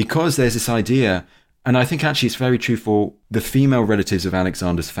 Because there's this idea, and I think actually it's very true for the female relatives of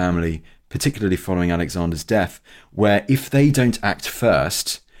Alexander's family, particularly following Alexander's death, where if they don't act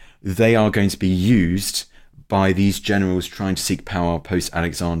first, they are going to be used by these generals trying to seek power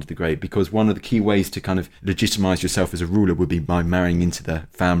post-Alexander the Great, because one of the key ways to kind of legitimize yourself as a ruler would be by marrying into the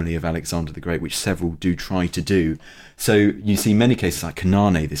family of Alexander the Great, which several do try to do. So you see many cases like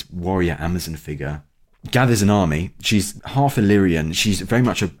Kanane, this warrior Amazon figure, gathers an army. She's half Illyrian. She's very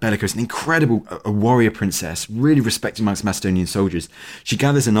much a bellicose, an incredible a warrior princess, really respected amongst Macedonian soldiers. She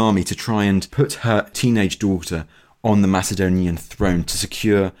gathers an army to try and put her teenage daughter on the Macedonian throne to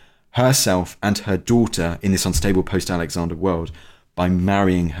secure herself and her daughter in this unstable post-Alexander world by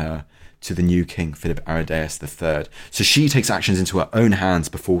marrying her to the new king, Philip Aridaeus III. So she takes actions into her own hands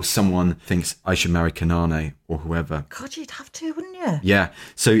before someone thinks, I should marry Kanane or whoever. God, you'd have to, wouldn't you? Yeah.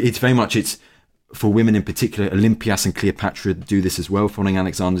 So it's very much, it's for women in particular. Olympias and Cleopatra do this as well. Following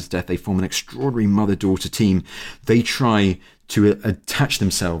Alexander's death, they form an extraordinary mother-daughter team. They try to attach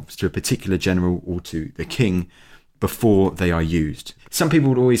themselves to a particular general or to the king before they are used. Some people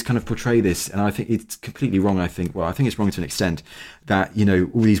would always kind of portray this, and I think it's completely wrong. I think it's wrong to an extent, that, you know,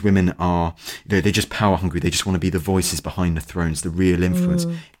 all these women are, you know, they're just power hungry. They just want to be the voices behind the thrones, the real influence.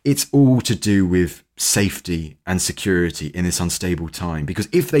 It's all to do with safety and security in this unstable time, because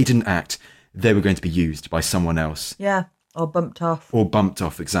if they didn't act, they were going to be used by someone else. Yeah. Or bumped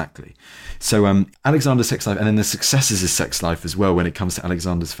off, exactly. So Alexander's sex life, and then the successors' sex life as well when it comes to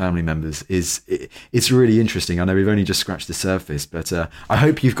Alexander's family members, it's really interesting. I know we've only just scratched the surface, but I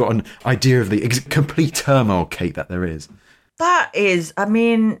hope you've got an idea of the complete turmoil, Kate, that there is. That is, I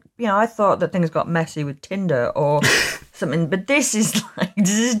mean, you know, I thought that things got messy with Tinder or something, but this is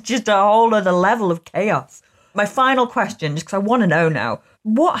just a whole other level of chaos. My final question, just because I want to know now,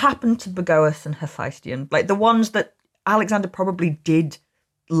 what happened to Bagoas and Hephaestion? Like the ones that Alexander probably did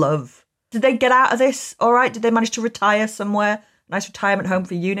love. Did they get out of this all right? Did they manage to retire somewhere Nice retirement home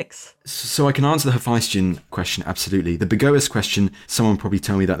for eunuchs. So I can answer the Hephaestion question, absolutely. The Begoas question, someone probably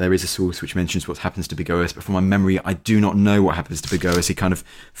tell me that there is a source which mentions what happens to Begoas, but from my memory, I do not know what happens to Begoas. He kind of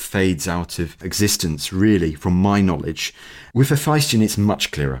fades out of existence, really, from my knowledge. With Hephaestion, it's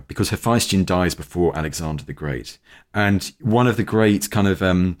much clearer, because Hephaestion dies before Alexander the Great. And one of the great kind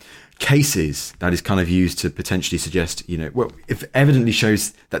of cases that is kind of used to potentially suggest, it evidently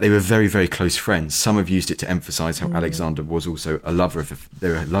shows that they were very, very close friends. Some have used it to emphasize how Alexander was also a lover of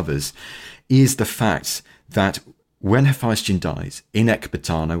their lovers, is the fact that when Hephaestion dies in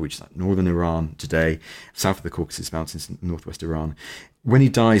Ecbatana, which is like northern Iran today, south of the Caucasus Mountains, northwest Iran, when he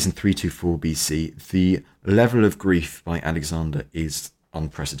dies in 324 BC, the level of grief by Alexander is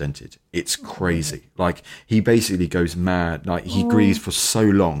unprecedented. It's crazy. Like, he basically goes mad. Like, he grieves for so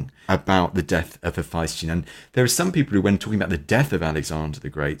long about the death of Hephaestion. And there are some people who, when talking about the death of Alexander the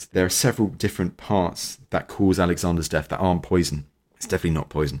Great, there are several different parts that cause Alexander's death that aren't poison. It's definitely not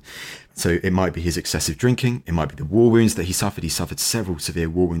poison. So it might be his excessive drinking. It might be the war wounds that he suffered. He suffered several severe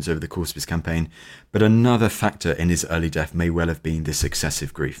war wounds over the course of his campaign. But another factor in his early death may well have been this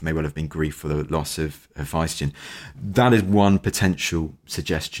excessive grief, may well have been grief for the loss of Hephaestion. That is one potential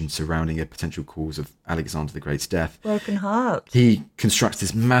suggestion surrounding a potential cause of Alexander the Great's death. Broken heart. He constructs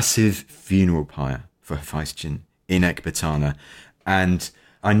this massive funeral pyre for Hephaestion in Ecbatana. And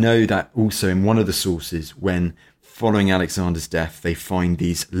I know that also in one of the sources, when following Alexander's death, they find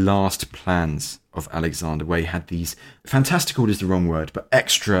these last plans of Alexander, where he had these fantastical is the wrong word, but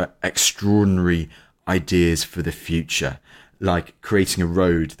extraordinary ideas for the future, like creating a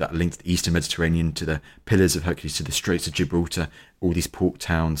road that linked the Eastern Mediterranean to the Pillars of Hercules, to the Straits of Gibraltar, all these port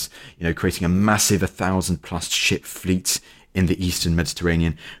towns, creating a massive 1,000+ ship fleet in the Eastern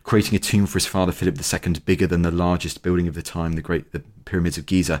Mediterranean, creating a tomb for his father Philip II, bigger than the largest building of the time, the Pyramids of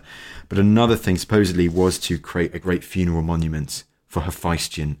Giza. But another thing supposedly was to create a great funeral monument for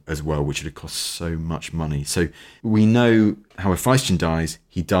Hephaestion as well, which would have cost so much money. So we know how Hephaestion dies.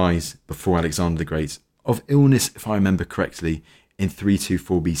 He dies before Alexander the Great of illness, if I remember correctly, in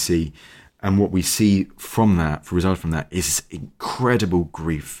 324 BC. And what we see from that, result from that, is incredible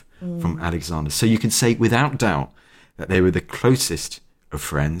grief from Alexander. So you can say without doubt that they were the closest of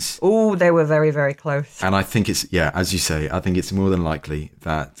friends. Oh, they were very, very close. And I think it's, as you say, I think it's more than likely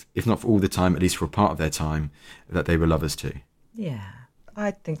that, if not for all the time, at least for a part of their time, that they were lovers too. Yeah,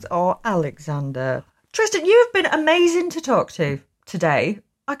 I think so. Oh, Alexander. Tristan, you've been amazing to talk to today.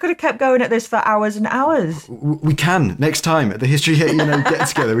 I could have kept going at this for hours and hours. We can. Next time at the History Hit, get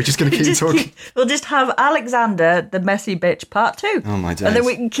together. We're just going to keep talking. We'll just have Alexander, the messy bitch, part 2. Oh, my days. And then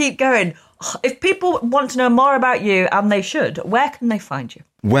we can keep going. If people want to know more about you, and they should, where can they find you?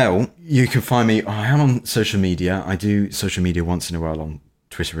 Well, you can find me. I am on social media. I do social media once in a while on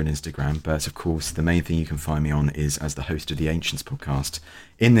Twitter and Instagram. But of course, the main thing you can find me on is as the host of the Ancients podcast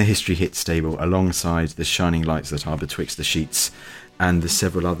in the History Hit stable, alongside the shining lights that are betwixt the sheets and the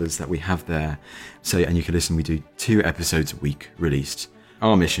several others that we have there. So, and you can listen. We do 2 episodes a week released.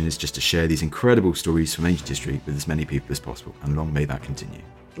 Our mission is just to share these incredible stories from ancient history with as many people as possible. And long may that continue.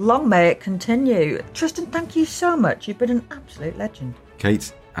 Long may it continue. Tristan, thank you so much. You've been an absolute legend.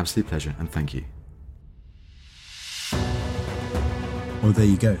 Kate, absolute pleasure, and thank you. Well, there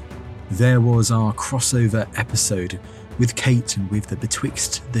you go. There was our crossover episode with Kate and with the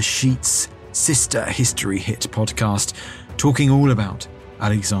Betwixt the Sheets sister History Hit podcast, talking all about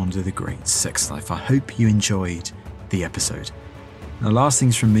Alexander the Great's sex life. I hope you enjoyed the episode. Now, last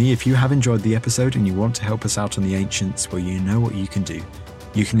things from me, if you have enjoyed the episode and you want to help us out on the Ancients, well, you know what you can do.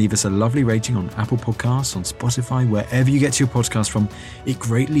 You can leave us a lovely rating on Apple Podcasts, on Spotify, wherever you get your podcast from. It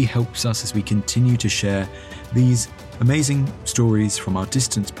greatly helps us as we continue to share these amazing stories from our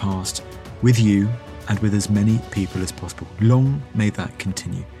distant past with you and with as many people as possible. Long may that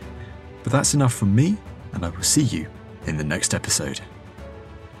continue. But that's enough from me, and I will see you in the next episode.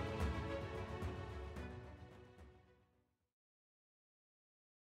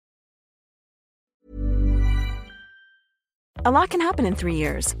 A lot can happen in 3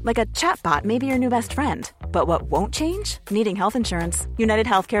 years, like a chatbot may be your new best friend. But what won't change? Needing health insurance. United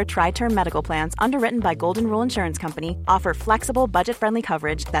Healthcare Tri-Term Medical Plans, underwritten by Golden Rule Insurance Company, offer flexible, budget-friendly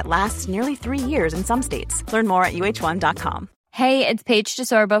coverage that lasts nearly 3 years in some states. Learn more at uh1.com. Hey, it's Paige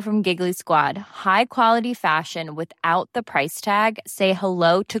DeSorbo from Giggly Squad. High quality fashion without the price tag. Say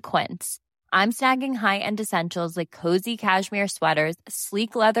hello to Quince. I'm snagging high-end essentials like cozy cashmere sweaters,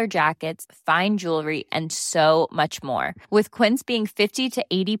 sleek leather jackets, fine jewelry, and so much more. With Quince being 50 to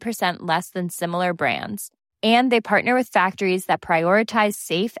 80% less than similar brands. And they partner with factories that prioritize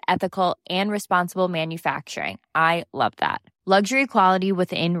safe, ethical, and responsible manufacturing. I love that. Luxury quality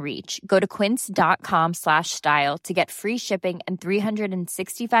within reach. Go to quince.com/style to get free shipping and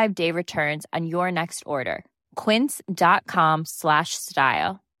 365-day returns on your next order.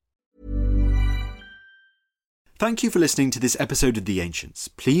 Quince.com/style. Thank you for listening to this episode of The Ancients.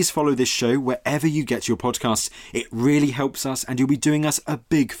 Please follow this show wherever you get your podcasts. It really helps us and you'll be doing us a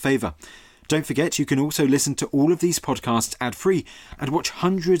big favour. Don't forget, you can also listen to all of these podcasts ad-free and watch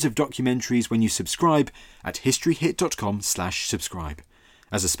hundreds of documentaries when you subscribe at historyhit.com/subscribe.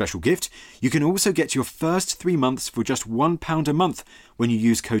 As a special gift, you can also get your first 3 months for just £1 a month when you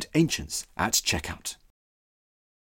use code ANCIENTS at checkout.